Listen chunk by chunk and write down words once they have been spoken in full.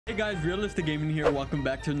Hey guys, Realistic Gaming here. Welcome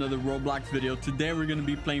back to another Roblox video. Today we're gonna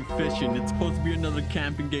be playing fishing. It's supposed to be another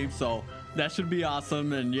camping game, so that should be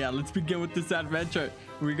awesome. And yeah, let's begin with this adventure.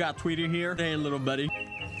 We got Tweeter here. Hey, little buddy.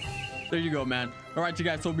 There you go, man. All right, you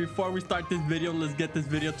guys. So before we start this video, let's get this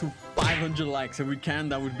video to 500 likes. If we can,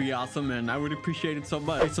 that would be awesome, and I would appreciate it so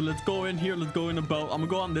much. Okay, so let's go in here. Let's go in the boat. I'm gonna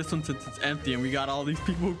go on this one since it's empty, and we got all these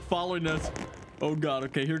people following us. Oh God.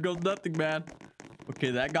 Okay, here goes nothing, man.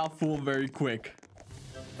 Okay, that got full very quick.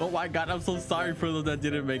 Oh my God, I'm so sorry for those that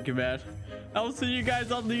didn't make it, man. I'll see you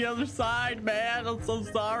guys on the other side, man. I'm so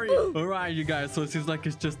sorry. All right, you guys. So it seems like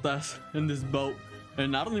it's just us in this boat.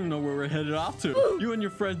 And I don't even know where we're headed off to. You and your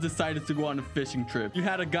friends decided to go on a fishing trip. You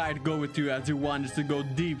had a guide go with you as you wanted to go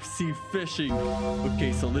deep sea fishing.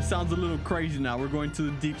 Okay, so this sounds a little crazy now. We're going to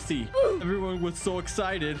the deep sea. Everyone was so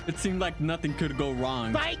excited. It seemed like nothing could go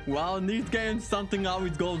wrong. Right. Well, in these games, something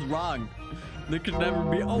always goes wrong. There could never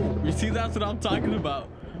be. Oh, you see, that's what I'm talking about.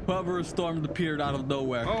 However, a storm appeared out of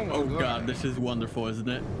nowhere. Oh God, this is wonderful, isn't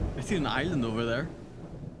it? I see an island over there.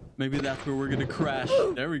 Maybe that's where we're gonna crash.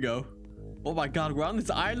 There we go. Oh my God, we're on this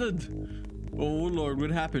island. Oh Lord, what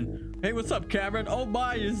happened? Hey, what's up, Cameron? Oh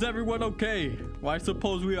my, is everyone okay? Well, I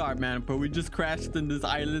suppose we are, man, but we just crashed in this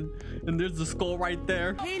island, and there's the skull right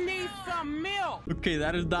there. He needs some milk. Okay,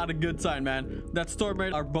 that is not a good sign, man. That storm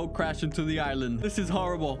made our boat crash into the island. This is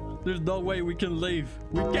horrible. There's no way we can leave.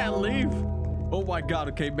 We can't leave. Oh my God.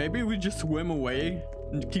 Okay, maybe we just swim away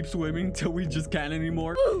and keep swimming until we just can't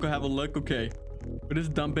anymore. Go have a look. Okay, what does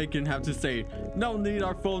dumb bacon have to say? No need,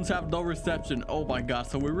 our phones have no reception. Oh my God,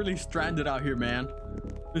 so we're really stranded out here, man.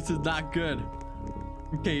 This is not good.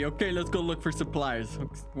 Okay, let's go look for supplies.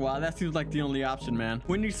 Wow, that seems like the only option, man.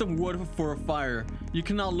 We need some wood for a fire. You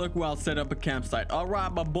can now look while set up a campsite. All right,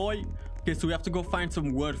 my boy. Okay, so we have to go find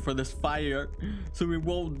some wood for this fire so we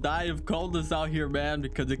won't die of coldness out here, man,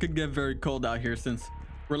 because it could get very cold out here since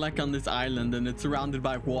we're like on this island and it's surrounded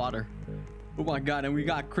by water. Oh my God, and we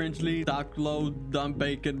got Cringely, Doc Low, Dumb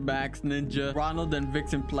Bacon, Max, Ninja, Ronald, and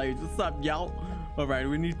Vixen Plays. What's up, y'all? All right,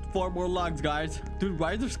 we need 4 more logs, guys. Dude,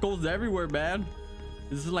 why is there skulls everywhere, man?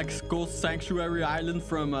 This is like Skull Sanctuary Island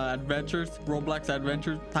from Adventures, Roblox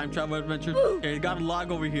Adventures, Time Travel Adventures. Okay, got a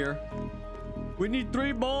log over here. We need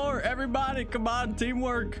 3 more. Everybody, come on,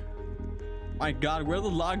 teamwork. My God, where are the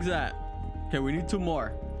logs at? Okay, we need 2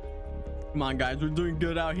 more. Come on, guys, we're doing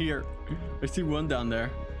good out here. I see one down there.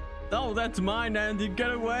 Oh, that's mine, Andy.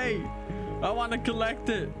 Get away. I want to collect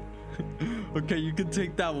it. Okay, you can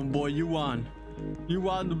take that one, boy. You won. You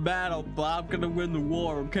won the battle, but I'm gonna win the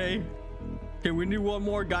war, okay? Okay, we need 1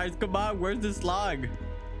 more, guys. Come on, where's this log?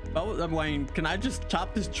 Oh, Wayne, can I just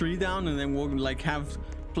chop this tree down and then we'll like have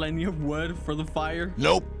plenty of wood for the fire?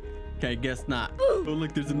 Nope. Okay, guess not. Oh,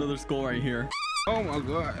 look, there's another skull right here. Oh my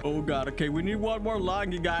God. Oh God. Okay, we need 1 more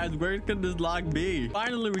log, you guys. Where can this log be?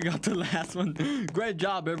 Finally, we got the last one. Great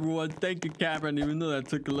job, everyone. Thank you, Cameron, even though that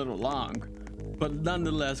took a little long. But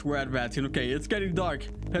nonetheless, we're advancing. Okay, it's getting dark.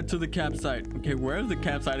 Head to the campsite. Okay, where is the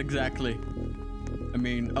campsite exactly? I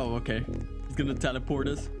mean, oh, okay. He's gonna teleport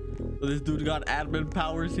us. So this dude got admin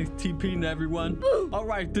powers. He's TPing everyone. All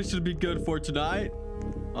right, this should be good for tonight.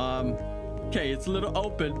 Okay, it's a little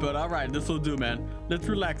open, but all right, this will do, man. Let's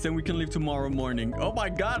relax and we can leave tomorrow morning. Oh my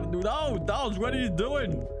God, dude. Oh, Dolls, what are you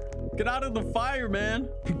doing? Get out of the fire, man.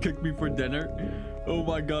 Cook me for dinner. Oh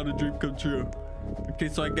my God, a dream come true. Okay,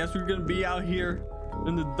 so I guess we're gonna be out here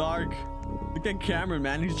in the dark. Look at Cameron,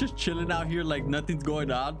 man. He's just chilling out here like nothing's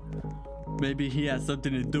going on. Maybe he has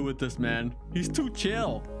something to do with this, man. He's too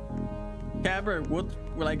chill. Cameron,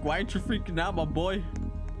 why aren't you freaking out, my boy?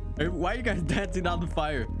 Hey, why are you guys dancing on the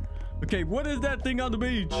fire? Okay, what is that thing on the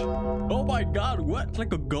beach? Oh my God, what? It's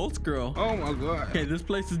like a ghost girl. Oh my God. Okay, this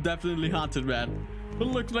place is definitely haunted, man. It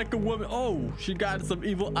looks like a woman. Oh, she got some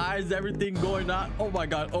evil eyes, everything going on. Oh my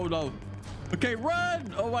God, oh no. Okay,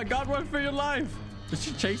 run. Oh my God, run for your life. Is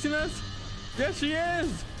she chasing us? Yes, she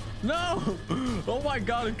is. No. Oh my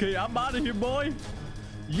God, okay, I'm out of here, boy.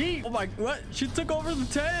 Yeet. Oh my, what? She took over the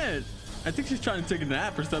tent. I think she's trying to take a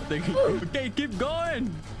nap or something. Okay, keep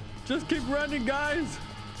going. Just keep running, guys.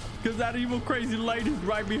 Because that evil crazy lady's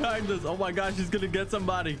right behind us. Oh my God, she's gonna get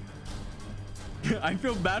somebody. I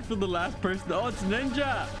feel bad for the last person. Oh, it's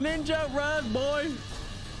Ninja. Ninja, run, boy.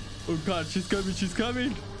 Oh God, she's coming. She's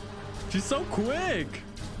coming. She's so quick.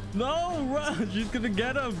 No, run. She's gonna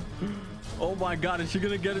get him. Oh my God, is she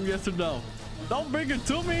gonna get him? Yes or no? Don't bring it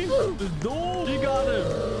to me. No, she got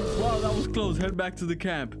him. Wow, that was close. Head back to the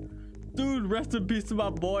camp. Dude, rest in peace to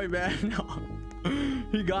my boy, man.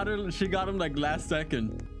 He got her. She got him like last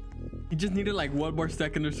second. He just needed like 1 more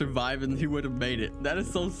second to survive and he would have made it. That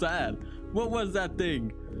is so sad. What was that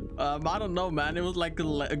thing? I don't know, man. It was like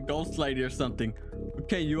a ghost lady or something.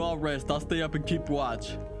 Okay, you all rest. I'll stay up and keep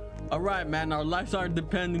watch. All right, man. Our lives aren't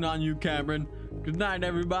depending on you, Cameron. Good night,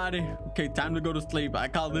 everybody. Okay, time to go to sleep. I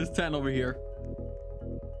call this 10 over here.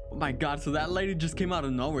 Oh my god, so that lady just came out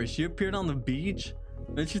of nowhere. She appeared on the beach.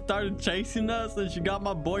 Then she started chasing us and she got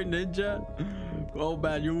my boy Ninja. Oh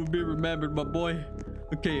man, you will be remembered, my boy.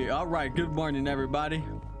 Okay, all right. Good morning, everybody.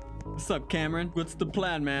 What's up, Cameron? What's the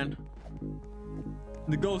plan, man?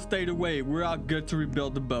 The ghost stayed away. We're all good to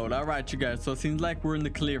rebuild the boat. All right, you guys. So it seems like we're in the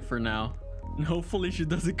clear for now. And hopefully she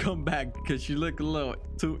doesn't come back because she looked a little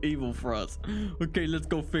too evil for us. Okay, let's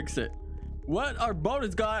go fix it. What? Our boat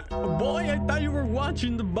is gone. Boy, I thought you were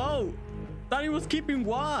watching the boat. Thought he was keeping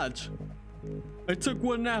watch. I took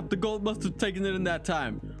one nap. The ghost must have taken it in that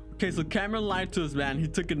time. Okay, so Cameron lied to us, man. He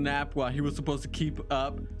took a nap while he was supposed to keep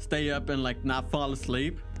up, stay up, and like not fall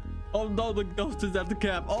asleep. Oh no, the ghost is at the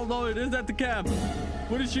camp. Oh no, it is at the camp.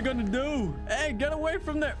 What is she gonna do? Hey, get away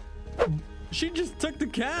from there. She just took the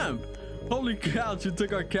camp. Holy cow, she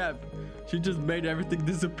took our camp. She just made everything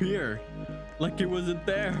disappear. Like it wasn't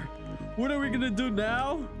there. What are we gonna do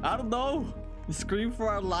now? I don't know. Scream for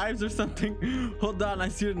our lives or something? Hold on, I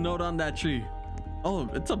see a note on that tree. Oh,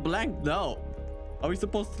 it's a blank note. Are we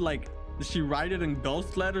supposed to like... Did she write it in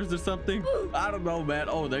ghost letters or something? I don't know, man.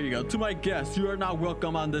 Oh, there you go. To my guests, you are not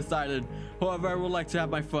welcome on this island. However, I would like to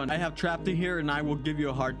have my fun. I have trapped you here and I will give you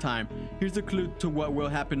a hard time. Here's a clue to what will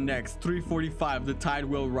happen next. 3:45, the tide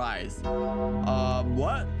will rise.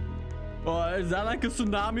 What? Is that like a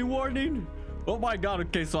tsunami warning? Oh my god.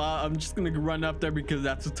 Okay, so I'm just gonna run up there because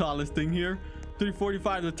that's the tallest thing here.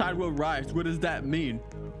 3:45, the tide will rise. What does that mean?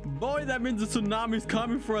 Boy, that means the tsunami's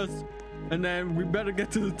coming for us. And then we better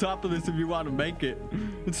get to the top of this if you want to make it.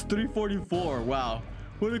 It's 3:44. Wow.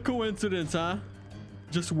 What a coincidence, huh?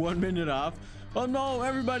 Just 1 minute off. Oh no,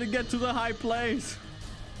 everybody get to the high place.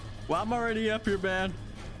 Well, I'm already up here, man.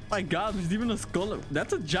 My god, there's even a skull.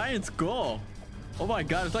 That's a giant skull. Oh my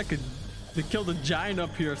god, it's like they killed a giant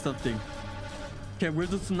up here or something. Okay,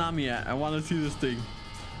 where's the tsunami at? I want to see this thing.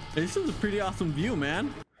 Hey, this is a pretty awesome view,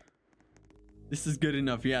 man. This is good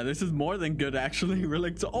enough. Yeah, this is more than good, actually. We're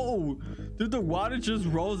like, oh, dude, the water just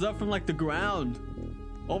rose up from like the ground.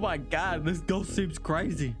 Oh my god, this ghost seems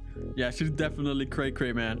crazy. Yeah, she's definitely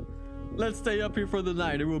cray, man. Let's stay up here for the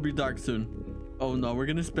night. It will be dark soon. Oh no, we're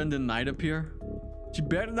gonna spend the night up here. She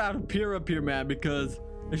better not appear up here, man, because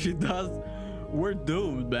if she does, we're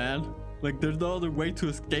doomed, man. Like, there's no other way to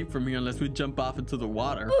escape from here unless we jump off into the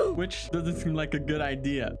water, which doesn't seem like a good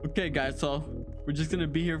idea. Okay, guys, so we're just gonna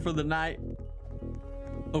be here for the night.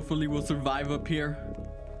 Hopefully we'll survive up here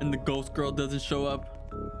and the ghost girl doesn't show up.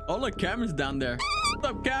 Oh look, Cameron's down there. What's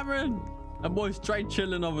up, Cameron? That boy's straight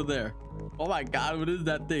chilling over there. Oh my god, what is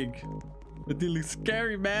that thing? That thing looks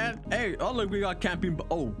scary, man. Hey, oh look, we got camping.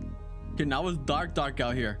 Oh, okay, now it's dark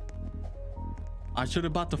out here. I should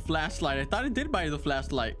have bought the flashlight. I thought I did buy the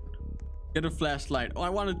flashlight. Get a flashlight. Oh, I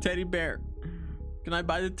want a teddy bear. Can I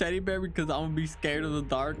buy the teddy bear because I'm gonna be scared of the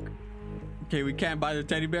dark? Okay, we can't buy the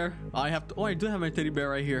teddy bear. I have to. Oh, I do have my teddy bear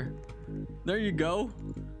right here. There you go.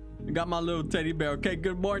 I got my little teddy bear. Okay,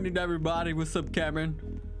 good morning, everybody. What's up,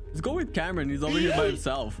 Cameron? Let's go with Cameron. He's over here by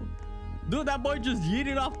himself. Dude, that boy just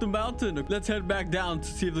yeeted off the mountain. Let's head back down to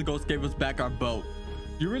see if the ghost gave us back our boat.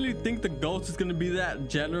 You really think the ghost is gonna be that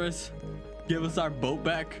generous? Give us our boat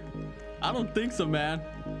back? I don't think so, man.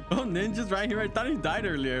 Oh, Ninja's right here. I thought he died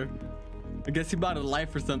earlier. I guess he bought a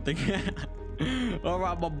life or something. All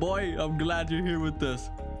right, my boy, I'm glad you're here with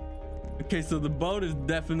us. Okay, so the boat is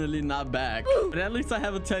definitely not back, but at least I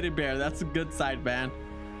have a teddy bear. That's a good sight, man.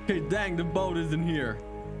 Okay, dang, the boat isn't here.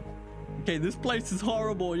 Okay, this place is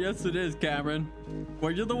horrible. Yes, it is, Cameron.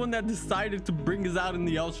 Well, you're the one that decided to bring us out in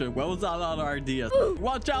the ocean. What was all our ideas?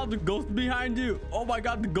 Watch out, the ghost behind you. Oh my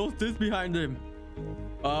god, the ghost is behind him.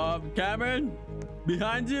 Cameron,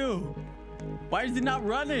 behind you. Why is he not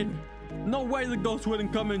running? No way the ghost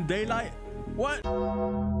wouldn't come in daylight. What?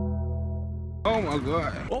 Oh my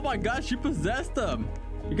god. Oh my god, she possessed him.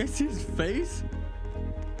 You guys see his face?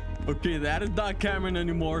 Okay, that is not Cameron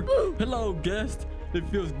anymore. Hello, guest. It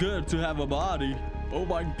feels good to have a body. Oh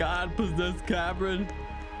my god, possessed Cameron.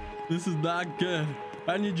 This is not good.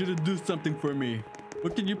 I need you to do something for me.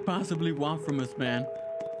 What can you possibly want from us, man?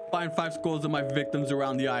 Find 5 skulls of my victims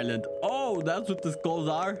around the island. Oh, that's what the skulls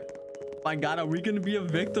are? My god, are we gonna be a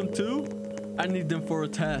victim too? I need them for a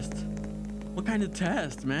test. What kind of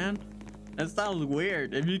test, man? That sounds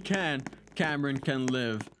weird. If you can, Cameron can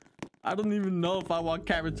live. I don't even know if I want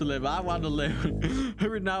Cameron to live. I want to live.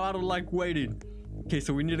 Right now, I don't like waiting. Okay,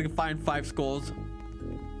 so we need to find 5 skulls.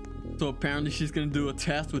 So apparently she's gonna do a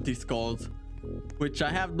test with these skulls, which I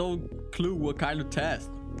have no clue what kind of test.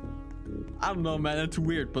 I don't know, man. That's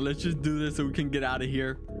weird, but let's just do this so we can get out of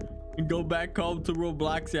here and go back home to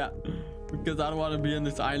Roblox. Yeah, because I don't want to be on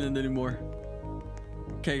this island anymore.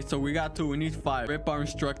 Okay, so we need 5. Rip our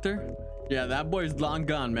instructor. Yeah, that boy's long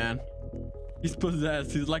gone, man. He's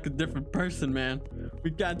possessed. He's like a different person, man.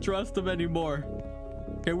 We can't trust him anymore.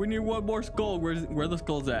 Okay, we need one more skull. Where the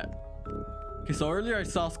skull's at? Okay, so earlier I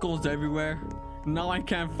saw skulls everywhere. Now I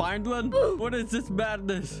can't find one. What is this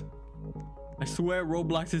madness? I swear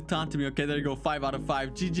Roblox is taunting me. Okay, there you go. 5 out of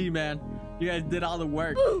 5. GG, man. You guys did all the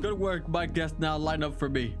work. Good work. My guest now line up for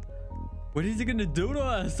me. What is he gonna do to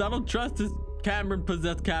us? I don't trust this Cameron,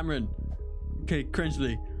 possessed Cameron. Okay,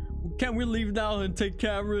 cringely. Can we leave now and take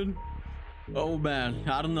Cameron? Oh man,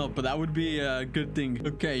 I don't know, but that would be a good thing.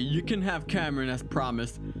 Okay, you can have Cameron as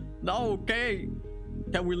promised. No, okay.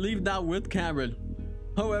 Can we leave now with Cameron?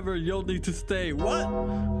 However, you'll need to stay. What?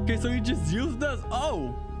 Okay, so he just used us.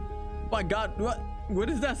 Oh my god, what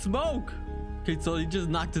is that smoke? Okay, so he just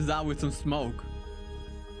knocked us out with some smoke.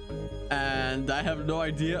 And I have no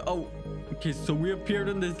idea. Oh, okay, so we appeared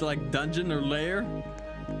in this like dungeon or lair.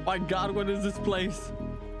 My god, what is this place?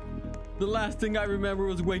 The last thing I remember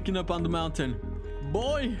was waking up on the mountain.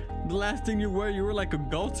 Boy, the last thing you were like a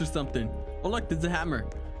ghost or something. Oh look, there's a hammer.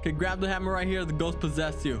 Okay, grab the hammer right here. The ghost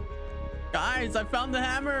possessed you. Guys, I found the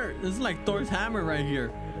hammer. This is like Thor's hammer right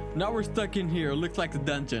here. Now we're stuck in here. It looks like the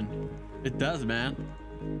dungeon. It does, man.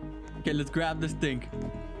 Okay, let's grab this thing.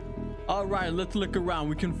 All right, let's look around.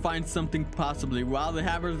 We can find something possibly. Well, the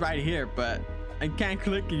hammer's right here, but I can't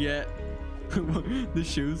click it yet. The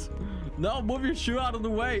shoes. No, move your shoe out of the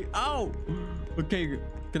way. Oh, okay.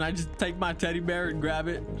 Can I just take my teddy bear and grab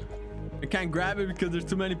it? I can't grab it because there's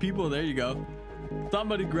too many people. There you go.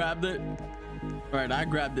 Somebody grabbed it. All right, I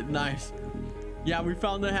grabbed it. Nice. Yeah, we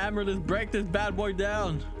found the hammer. Let's break this bad boy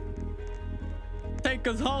down. Take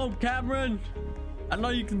us home, Cameron. I know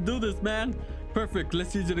you can do this, man. Perfect.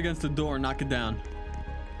 Let's use it against the door and knock it down.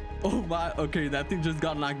 Oh my. Okay, that thing just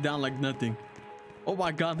got knocked down like nothing. Oh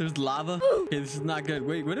my god, there's lava. Okay, this is not good.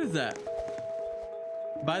 Wait, what is that?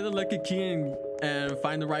 Buy the lucky key and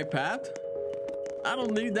find the right path. I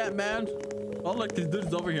don't need that, man. Oh look, this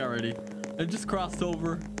dude's over here already. I just crossed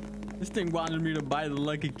over. This thing wanted me to buy the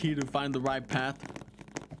lucky key to find the right path.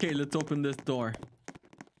 Okay, let's open this door.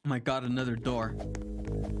 Oh my god, another door.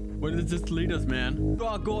 Where does this lead us, man?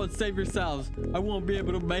 Go and save yourselves. I won't be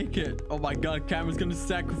able to make it. Oh my god, Cameron's gonna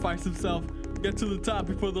sacrifice himself. Get to the top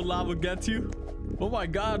before the lava gets you. Oh my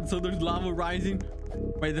god, so there's lava rising.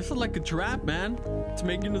 Wait, this is like a trap, man. It's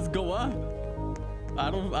making us go up. I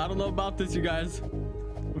don't know about this, you guys.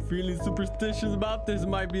 I'm feeling superstitious about this. It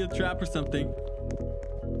might be a trap or something.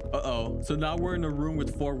 Uh-oh. So now we're in a room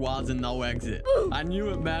with 4 walls and no exit. I knew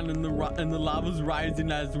it, man. And the lava's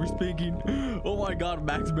rising as we're speaking. Oh my god,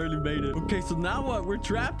 Max barely made it. Okay, so now what? We're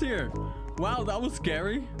trapped here. Wow, that was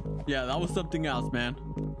scary. Yeah, that was something else, man.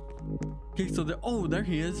 Okay, so there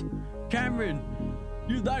he is. Cameron,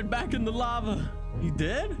 you died back in the lava. He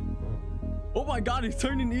did? Oh my god, he's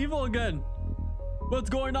turning evil again. What's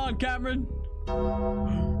going on, Cameron?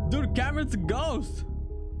 Dude, Cameron's a ghost.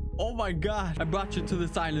 Oh my god. I brought you to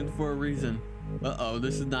this island for a reason. Uh-oh,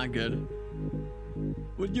 this is not good.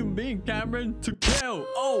 What do you mean, Cameron? To kill.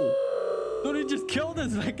 Oh, dude, he just killed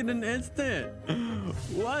us like in an instant.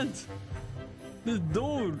 What? This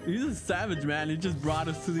dude, he's a savage, man. He just brought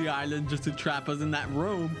us to the island just to trap us in that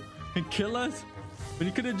room and kill us. But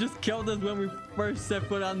he could have just killed us when we first set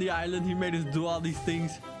foot on the island. He made us do all these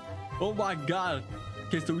things. Oh my god.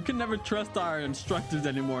 Okay, so we can never trust our instructors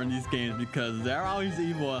anymore in these games because they're always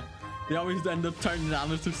evil. They always end up turning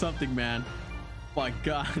on us or something, man. Oh my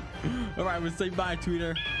god. All right, we'll say bye,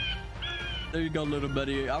 Twitter. There you go, little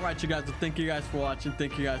buddy. All right, you guys. Well, thank you guys for watching.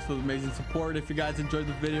 Thank you guys for the amazing support. If you guys enjoyed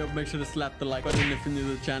the video, make sure to slap the like button. If you're new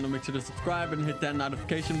to the channel, make sure to subscribe and hit that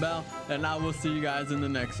notification bell. And I will see you guys in the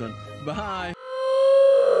next one. Bye.